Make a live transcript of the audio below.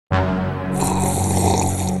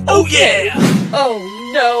Oh yeah! Oh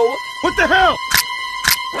no! What the hell?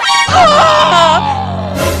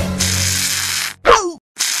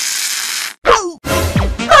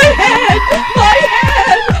 My head! My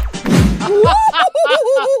head!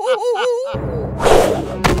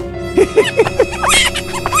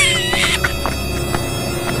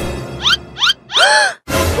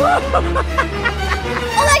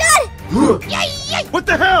 Oh my god! Yay, yay. What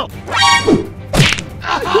the hell?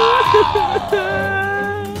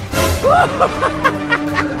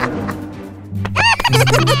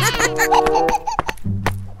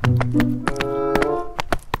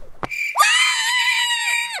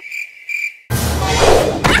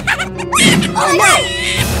 Oh no!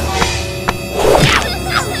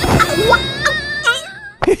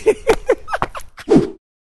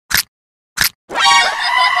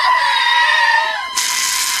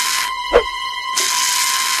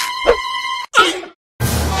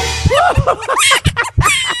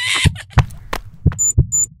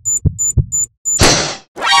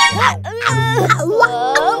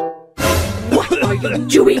 What are you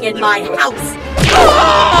doing in my house?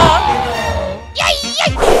 Yay,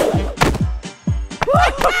 yay.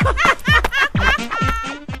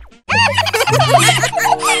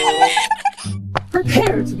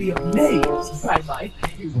 Prepare to be amazed by my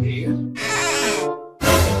beauty.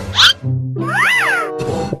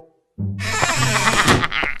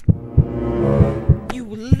 You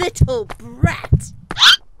little brat!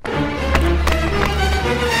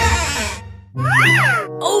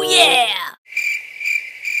 Oh yeah!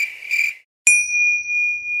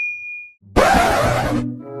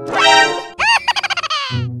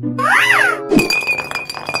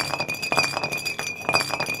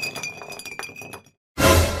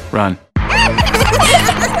 Run.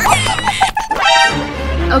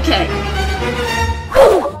 Okay.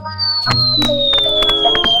 Oh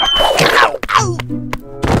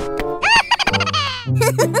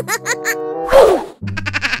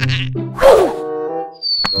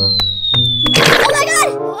my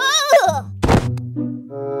god!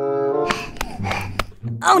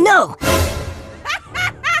 Oh no!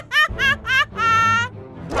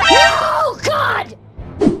 No, God!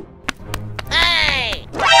 Hey!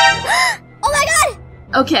 Oh my god!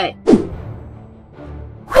 Okay.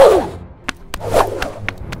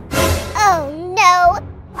 Oh no!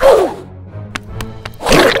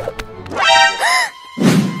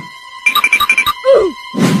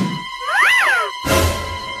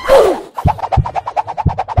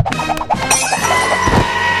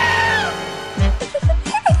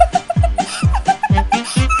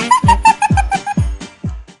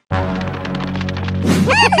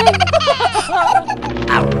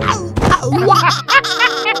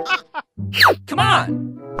 Come on!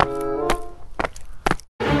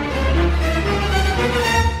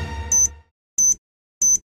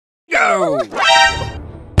 Go!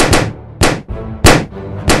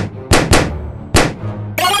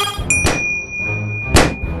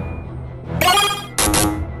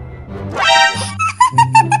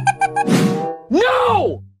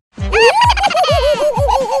 No!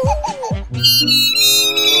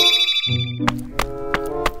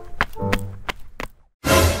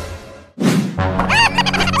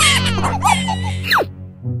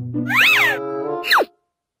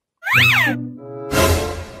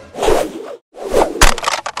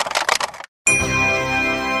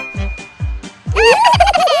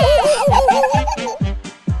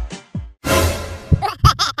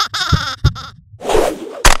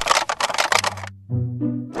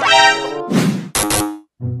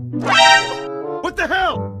 What the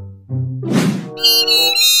hell?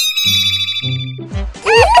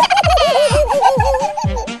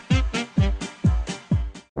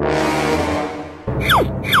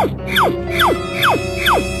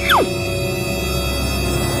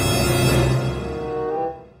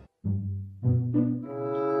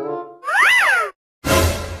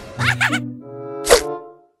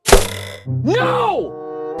 No!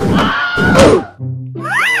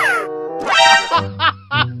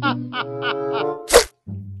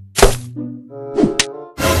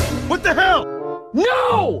 What the hell?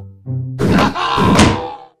 No!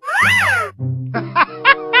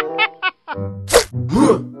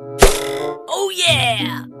 Oh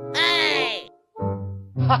yeah! Hey!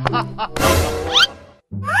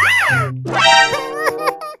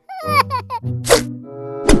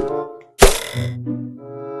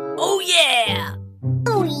 Oh yeah!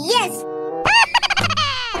 Oh yes!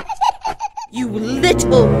 You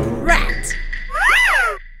little brat!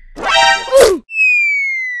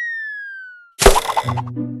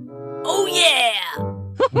 Oh yeah!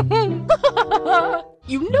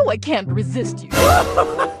 You know I can't resist you.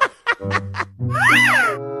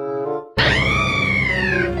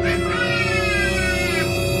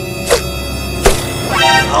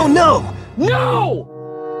 no! No!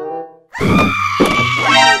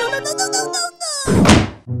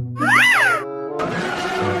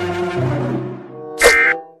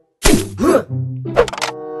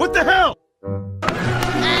 What the hell?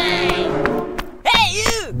 Hey! Hey,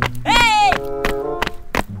 you! Hey!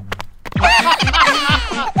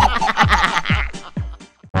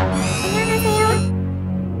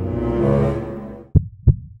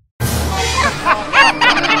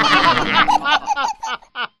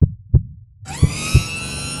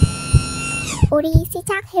 우리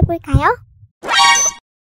시작해볼까요?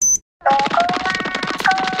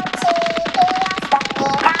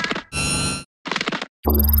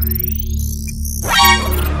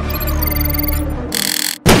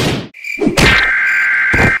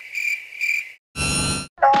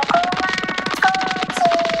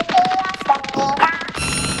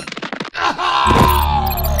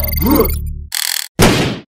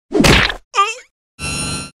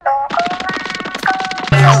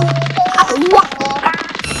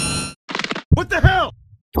 What the hell?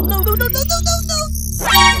 No!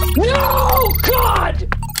 No! God!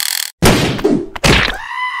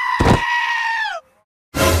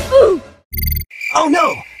 Oh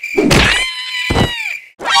no!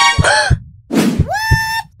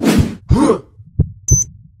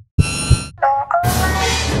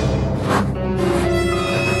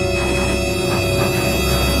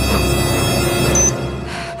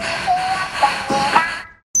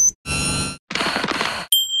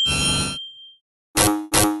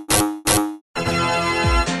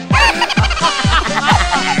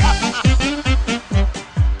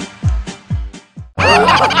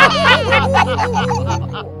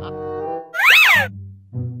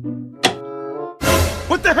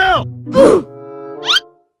 What the hell?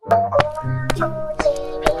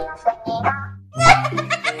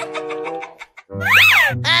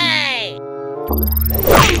 Hey!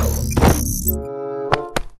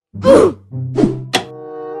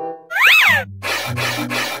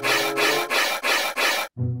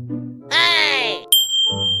 Hey!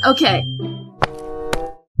 Okay.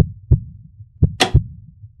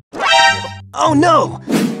 Oh no!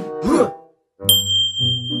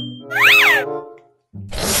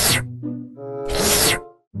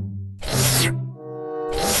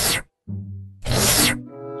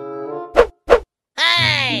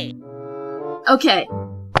 Hey! Okay.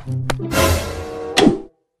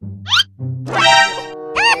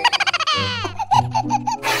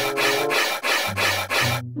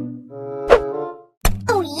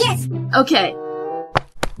 Oh yes! Okay.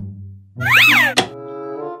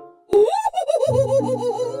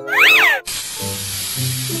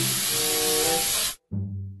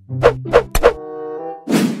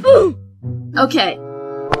 Okay.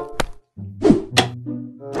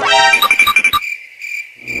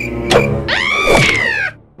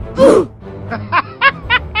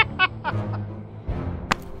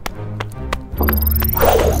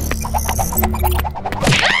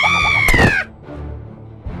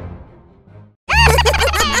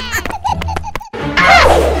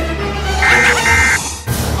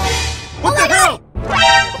 What the hell?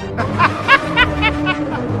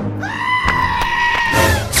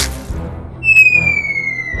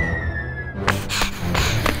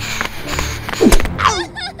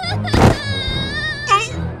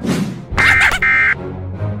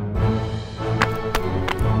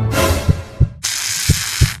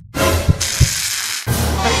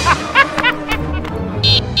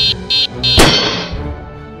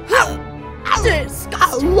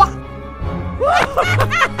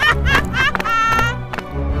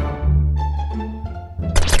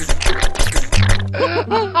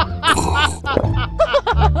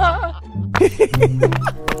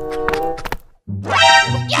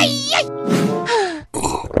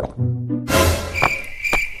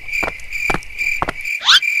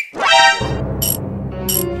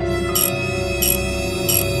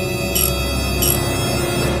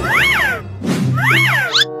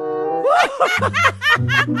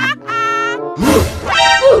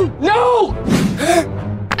 No!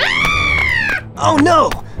 Oh no!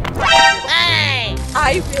 Hey!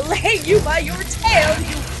 I will hang you by your tail,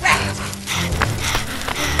 you rat!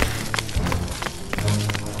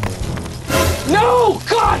 No!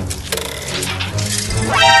 God!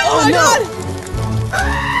 Oh no!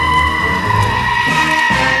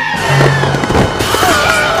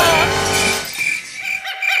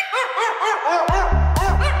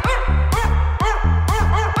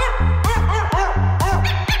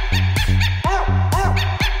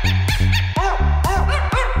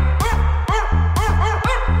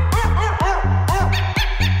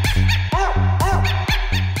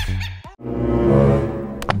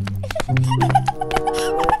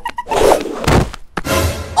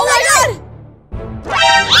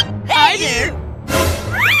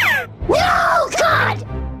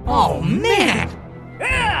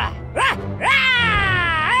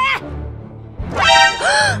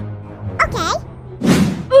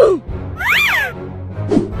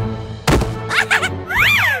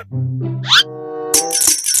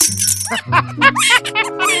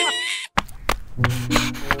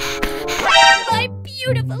 My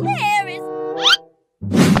beautiful hair is...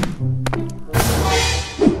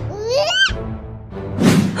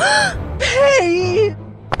 Hey!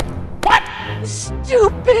 What?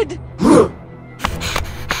 Stupid!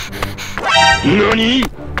 NANI?!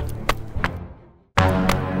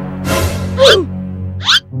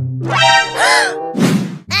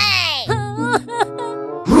 Hey!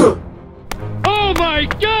 Oh my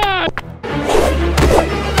god!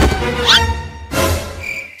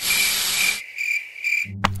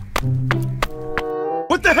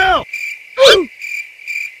 What the hell?!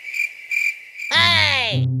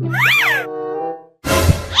 Hey!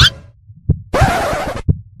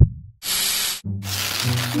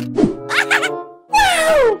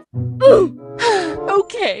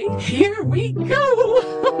 Okay, here we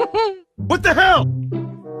go! What the hell?!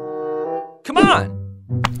 Come on!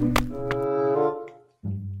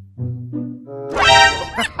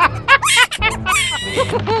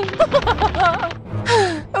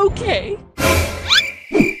 Okay.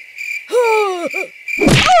 Ah!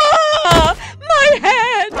 My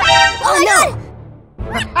head! Oh no!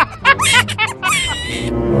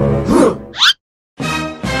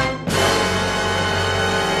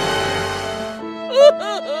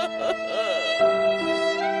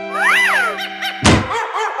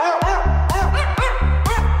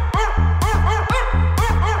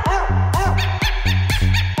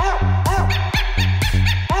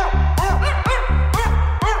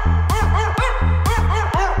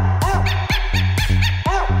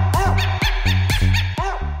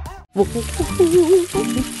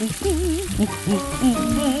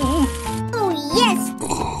 Oh, yes!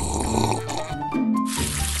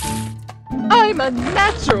 I'm a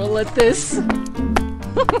natural at this!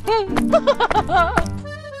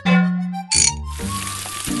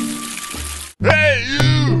 Hey,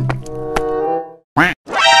 you!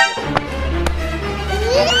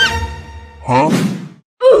 Huh?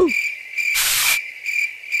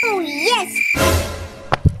 Oh, yes!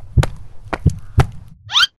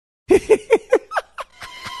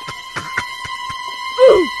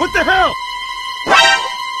 What the hell?!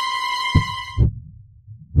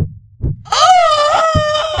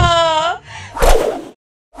 Ah!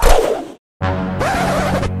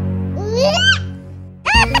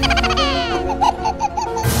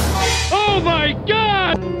 Oh my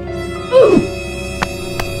god!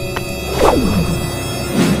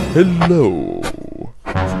 Hello.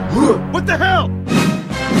 What the hell?!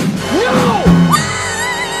 No!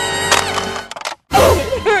 Oh,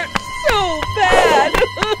 it hurts so bad!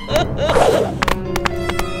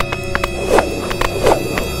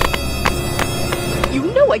 You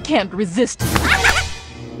know I can't resist you.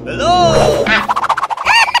 Hello!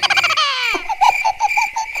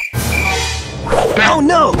 Oh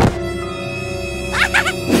no!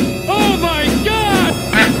 Oh my god!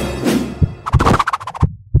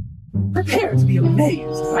 Prepare to be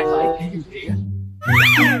amazed by my beauty.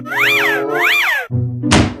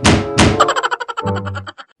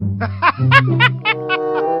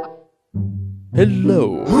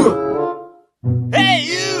 Hello. Hey,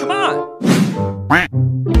 you! Come on!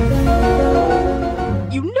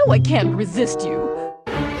 You know I can't resist you.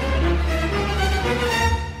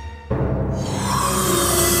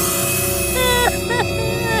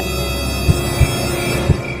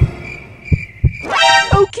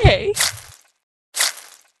 Okay.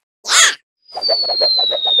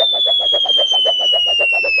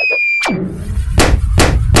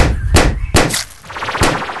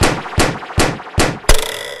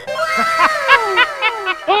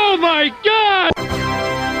 Oh my god! Oh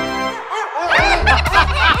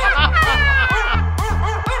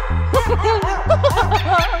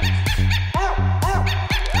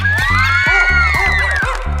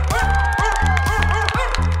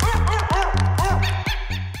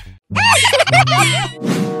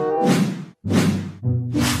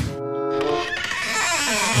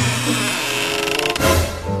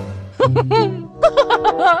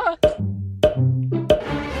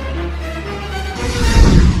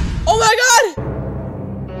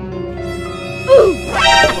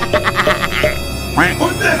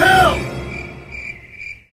What the hell?!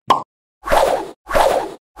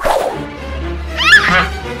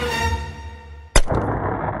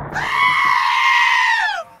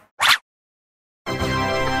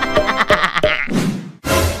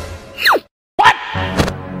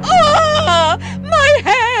 Ah! My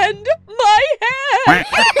hand! My hand!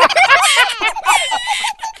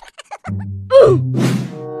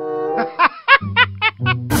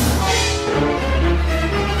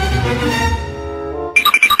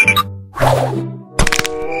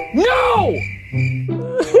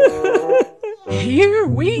 Here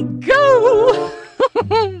we go!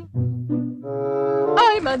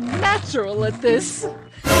 I'm a natural at this.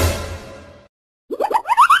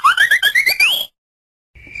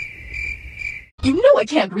 You know I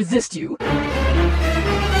can't resist you.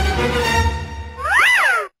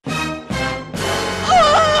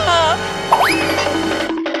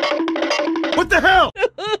 What the hell?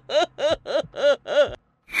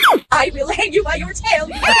 I will hang you by your tail.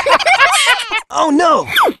 Oh no!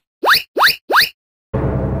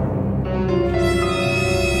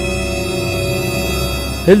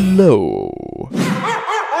 Hello.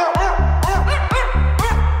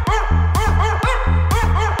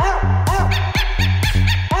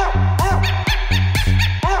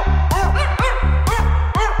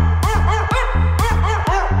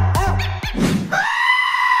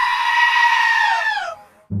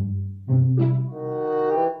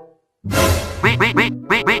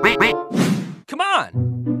 Come on!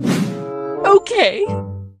 Okay.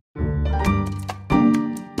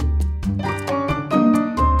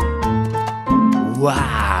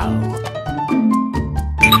 Wow!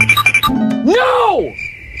 No!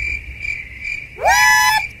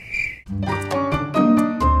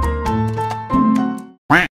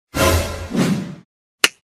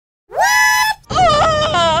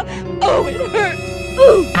 Ah! Oh, it hurts.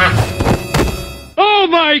 Ooh. Oh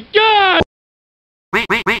my god!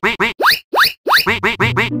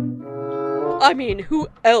 I mean, who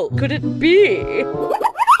else could it be?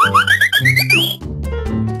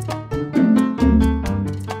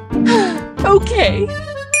 Okay.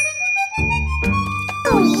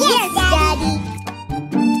 Oh, yes, Daddy.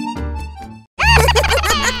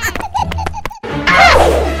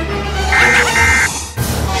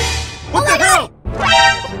 What the hell?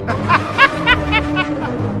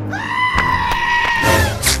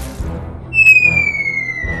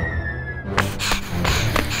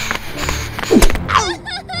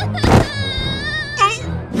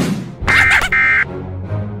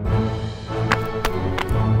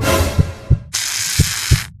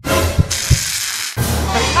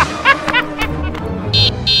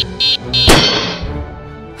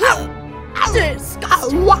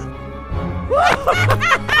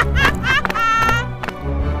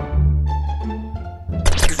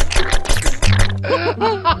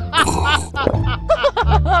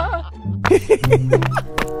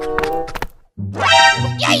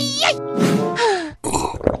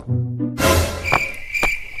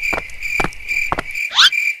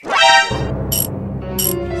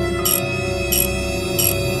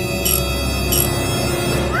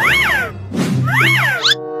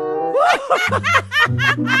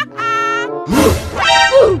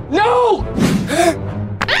 No!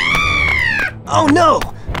 Oh no!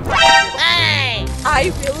 Hey!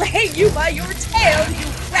 I will hang you by your tail, you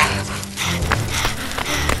rat.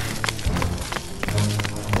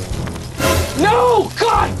 No!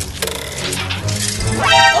 God!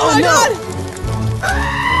 Oh no!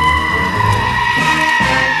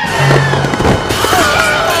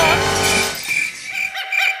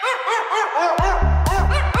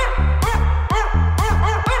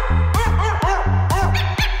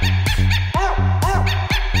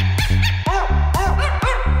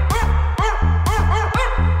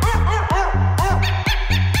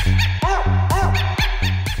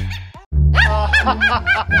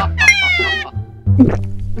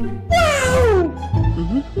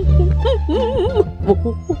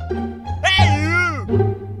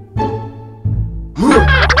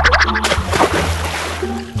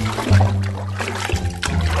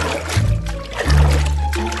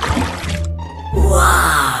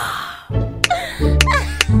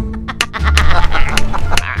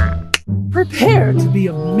 Prepare to be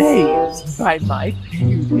amazed by my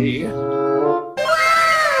beauty.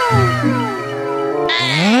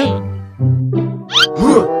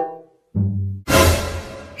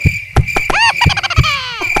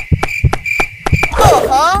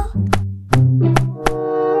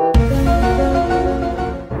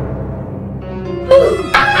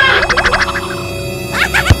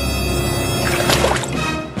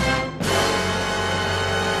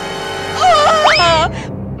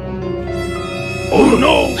 Oh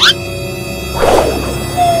no!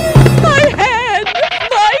 My head!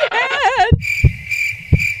 My head!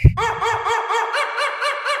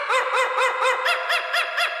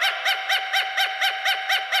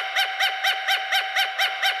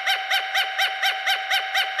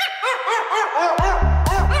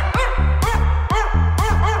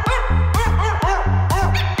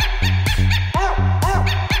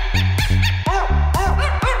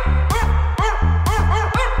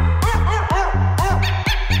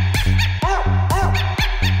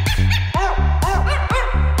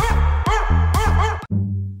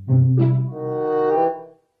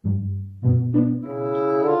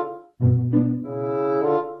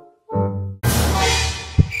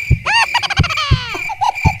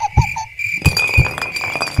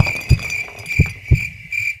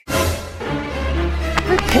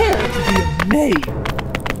 maze.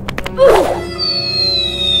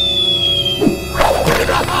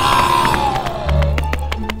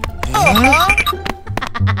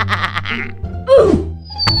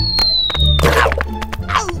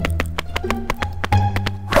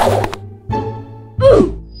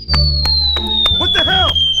 What the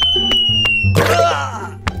hell?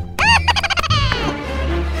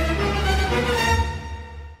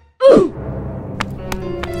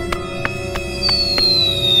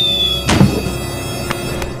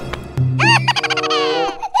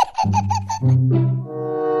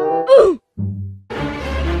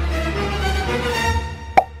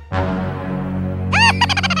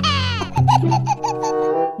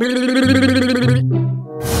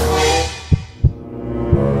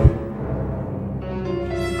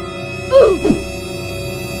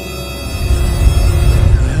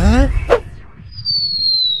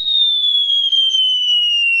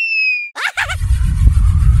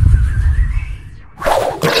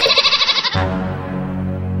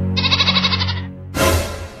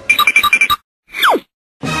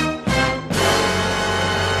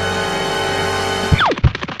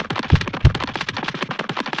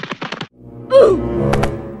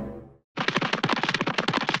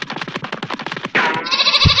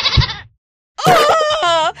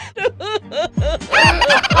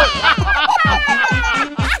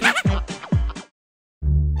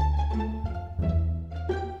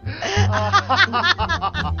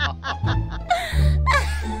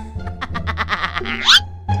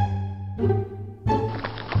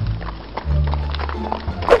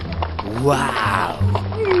 Wow.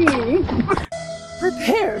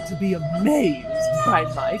 Prepare to be amazed by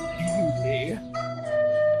my beauty.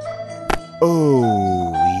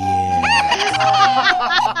 Oh,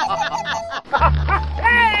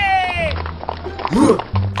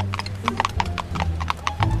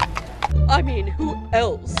 I mean, who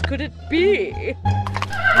else could it be?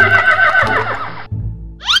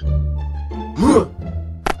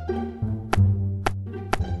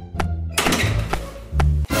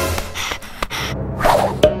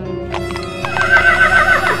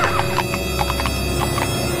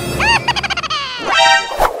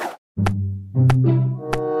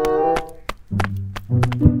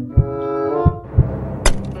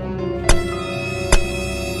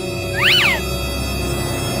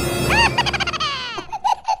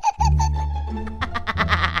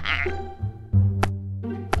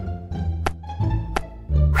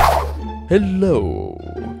 Hello.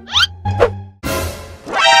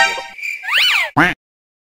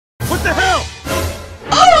 What the hell?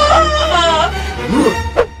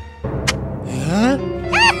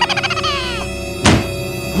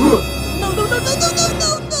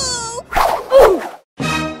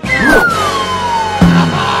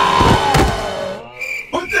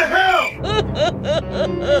 What the hell?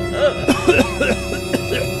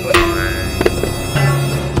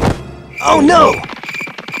 Oh no!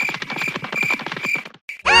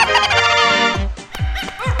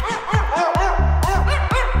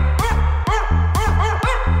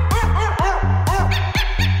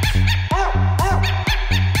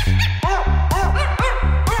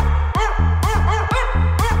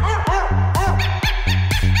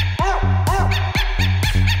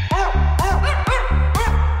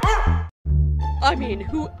 I mean,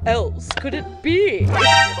 who else could it be?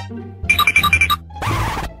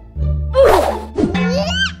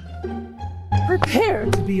 Prepare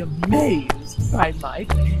to be amazed by my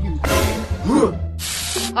beauty.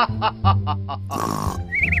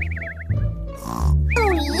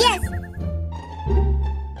 Oh, yes!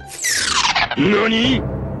 NANI?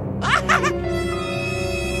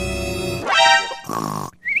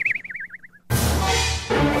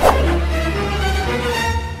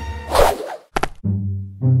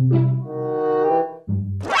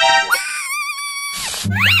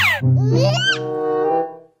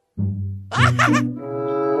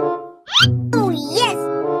 Oh, yes!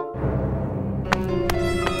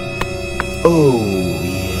 Oh,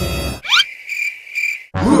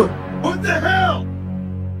 What the hell?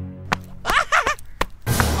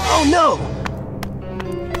 oh no!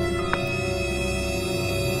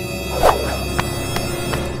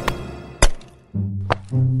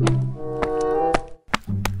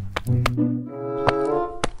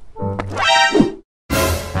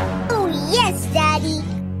 Oh, yes, Daddy!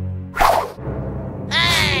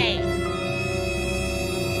 Hey!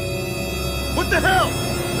 What the hell?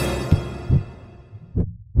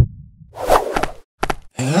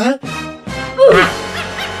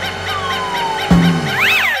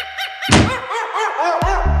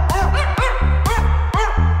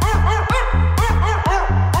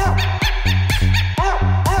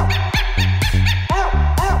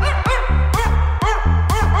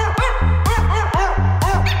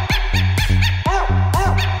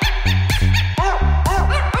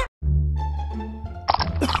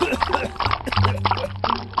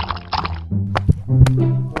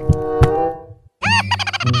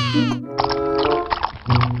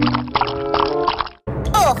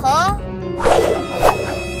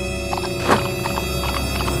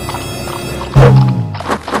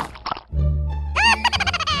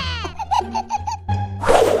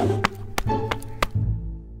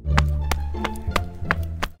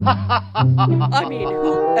 I mean,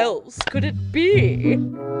 who else could it be?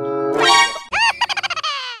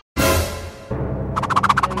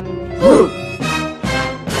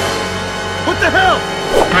 What the hell?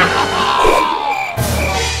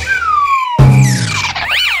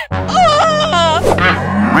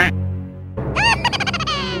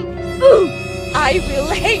 I will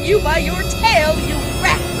hang you by your tail, you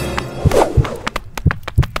rat!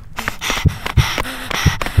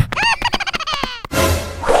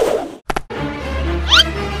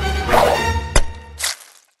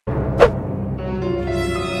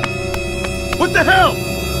 What the hell?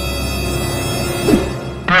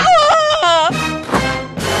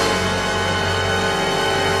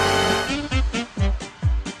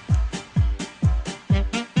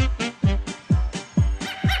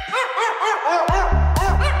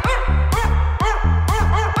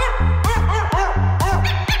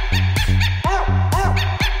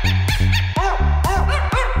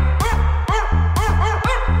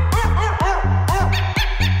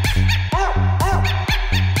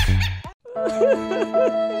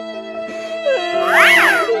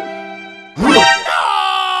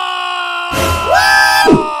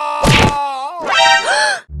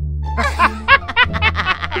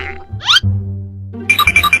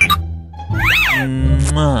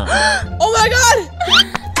 Oh my god!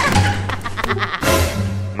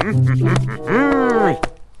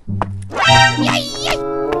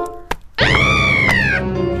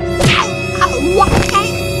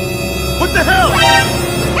 What the hell?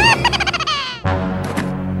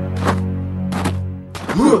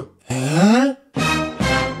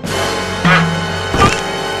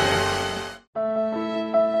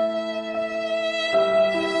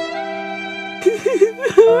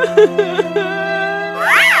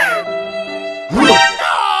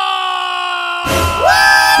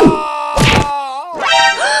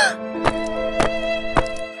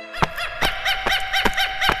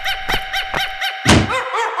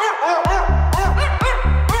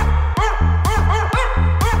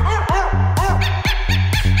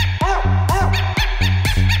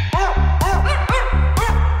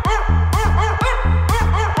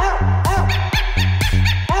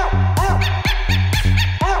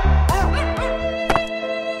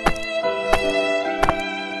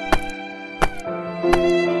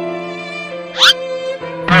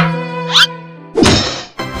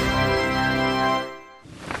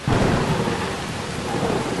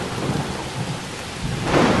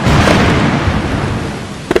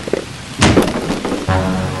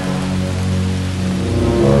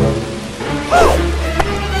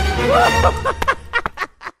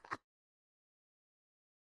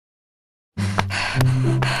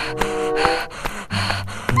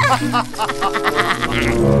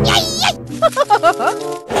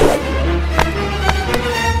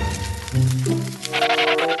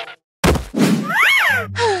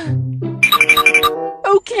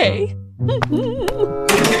 Okay.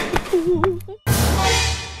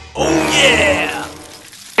 Oh yeah!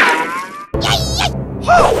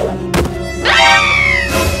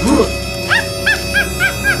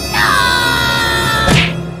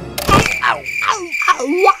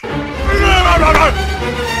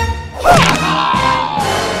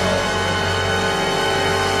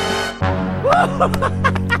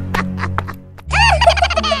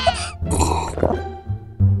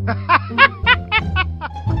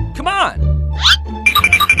 Come on!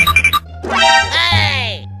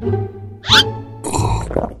 Hey!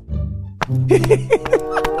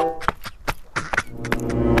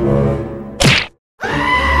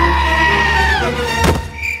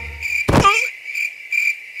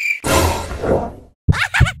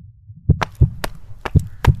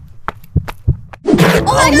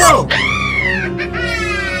 Oh no!